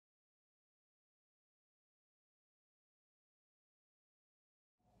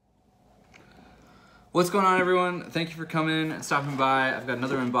What's going on, everyone? Thank you for coming and stopping by. I've got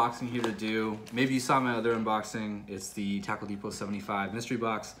another unboxing here to do. Maybe you saw my other unboxing. It's the Tackle Depot 75 mystery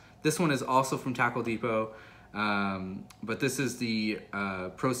box. This one is also from Tackle Depot, but this is the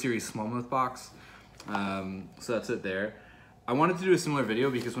Pro Series Smallmouth box. So that's it there. I wanted to do a similar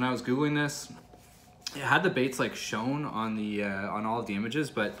video because when I was Googling this, it had the baits like shown on the on all of the images,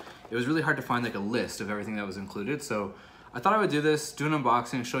 but it was really hard to find like a list of everything that was included. So I thought I would do this, do an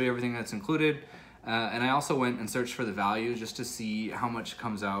unboxing, show you everything that's included. And I also went and searched for the value just to see how much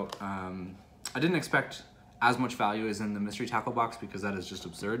comes out. I didn't expect as much value as in the mystery tackle box because that is just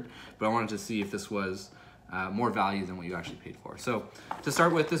absurd, but I wanted to see if this was more value than what you actually paid for. So to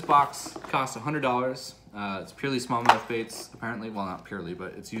start with, this box costs $100. It's purely smallmouth baits, apparently. Well, not purely,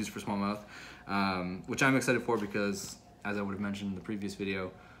 but it's used for smallmouth, which I'm excited for because, as I would have mentioned in the previous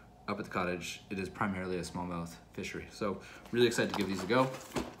video, up at the cottage, it is primarily a smallmouth fishery. So really excited to give these a go.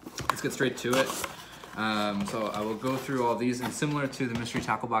 Let's get straight to it. So I will go through all these, and similar to the mystery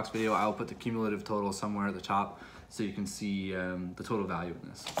tackle box video, I'll put the cumulative total somewhere at the top so you can see the total value in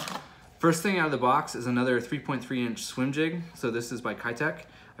this. First thing out of the box is another 3.3-inch swim jig. So this is by Kitech.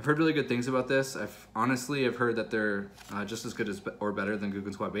 I've heard really good things about this. I've heard that they're just as good as or better than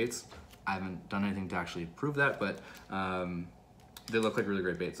Goog & Squat baits. I haven't done anything to actually prove that, but they look like really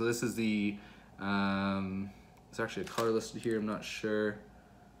great bait. So this is the, it's actually a color listed here, I'm not sure.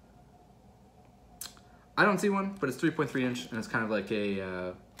 I don't see one, but it's 3.3 inch and it's kind of like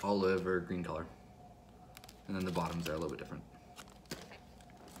a olive or green color. And then the bottoms are a little bit different.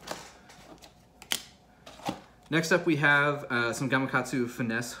 Next up we have some Gamakatsu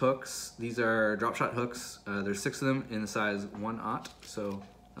finesse hooks. These are drop shot hooks. There's 6 of them in the size 1/0, so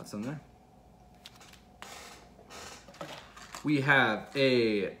that's them there. We have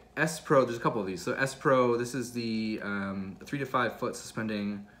a S Pro, there's a couple of these. So S Pro, this is the 3 to 5 foot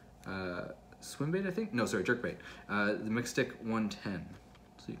suspending swim bait, I think? No, sorry, jerk bait. The Mixed Stick 110,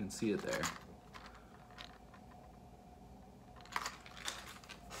 so you can see it there.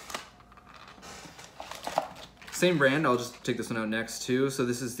 Same brand, I'll just take this one out next too. So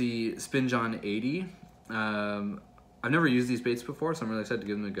this is the Spin John 80. I've never used these baits before, so I'm really excited to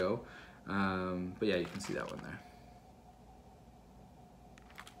give them a go. But yeah, you can see that one there.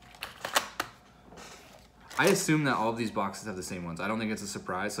 I assume that all of these boxes have the same ones. I don't think it's a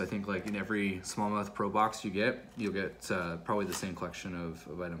surprise, so I think like in every Smallmouth Pro box you'll get probably the same collection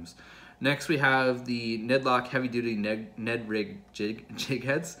of items. Next we have the Nedlock Heavy Duty Ned Rig jig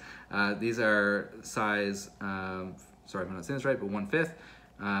heads. These are size, sorry if I'm not saying this right, but 1/5.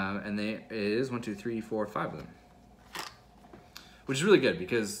 And it is 1, 2, 3, 4, 5 of them. Which is really good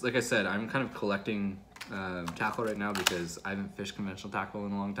because, like I said, I'm kind of collecting tackle right now because I haven't fished conventional tackle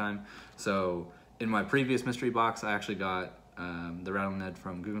in a long time. So in my previous mystery box, I actually got the Rattle Ned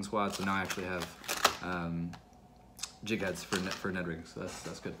from Goog & Squat, so now I actually have jig heads for Ned rigs, so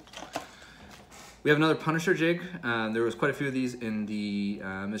that's good. We have another Punisher jig. There was quite a few of these in the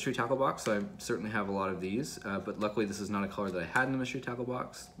mystery tackle box, so I certainly have a lot of these, but luckily this is not a color that I had in the mystery tackle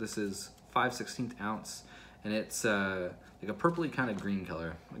box. This is 5/16 ounce, and it's like a purpley kind of green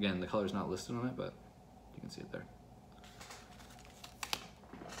color. Again, the color's not listed on it, but you can see it there.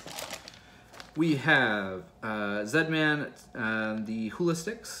 We have Zedman, the Hula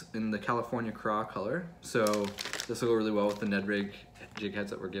Sticks in the California Craw color. So this will go really well with the Ned Rig jig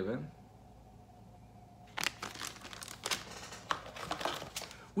heads that we're given.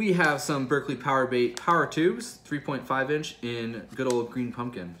 We have some Berkley Power Bait Power Tubes, 3.5 inch in good old green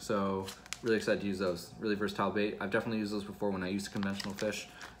pumpkin. So really excited to use those. Really versatile bait. I've definitely used those before when I used conventional fish.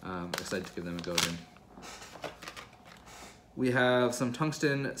 Excited to give them a go again. We have some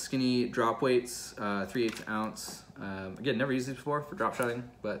tungsten skinny drop weights, 3/8 ounce. Again, never used these before for drop shotting,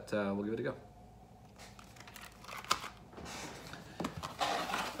 but we'll give it a go.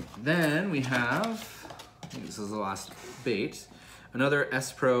 Then we have, I think this is the last bait, another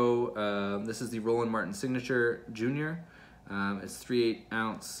S Pro. This is the Roland Martin Signature Junior. It's 3/8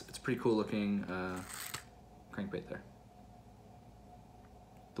 ounce. It's a pretty cool looking crankbait there.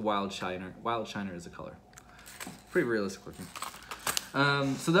 The Wild Shiner is a color. Pretty realistic looking.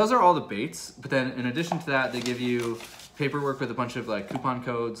 So those are all the baits, but then in addition to that, they give you paperwork with a bunch of like coupon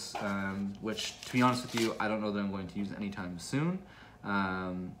codes, which to be honest with you, I don't know that I'm going to use anytime soon.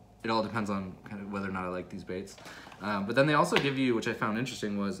 It all depends on kind of whether or not I like these baits. But then they also give you, which I found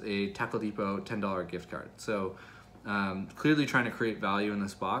interesting, was a Tackle Depot $10 gift card. So clearly trying to create value in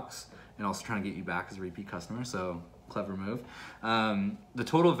this box and also trying to get you back as a repeat customer, so clever move. The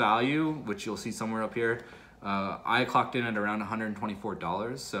total value, which you'll see somewhere up here, I clocked in at around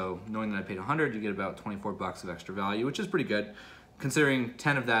 $124, so knowing that I paid $100, you get about 24 bucks of extra value, which is pretty good. considering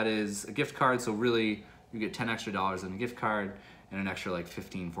 10 of that is a gift card, so really you get $10 extra in a gift card and an extra like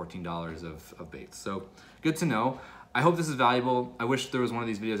 $15, $14 of baits. So good to know. I hope this is valuable. I wish there was one of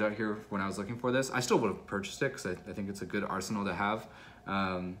these videos out here when I was looking for this. I still would have purchased it because I think it's a good arsenal to have.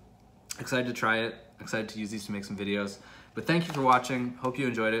 Excited to try it, excited to use these to make some videos. But thank you for watching. Hope you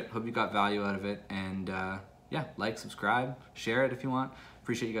enjoyed it. Hope you got value out of it. And yeah, like, subscribe, share it if you want.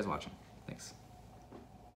 Appreciate you guys watching. Thanks.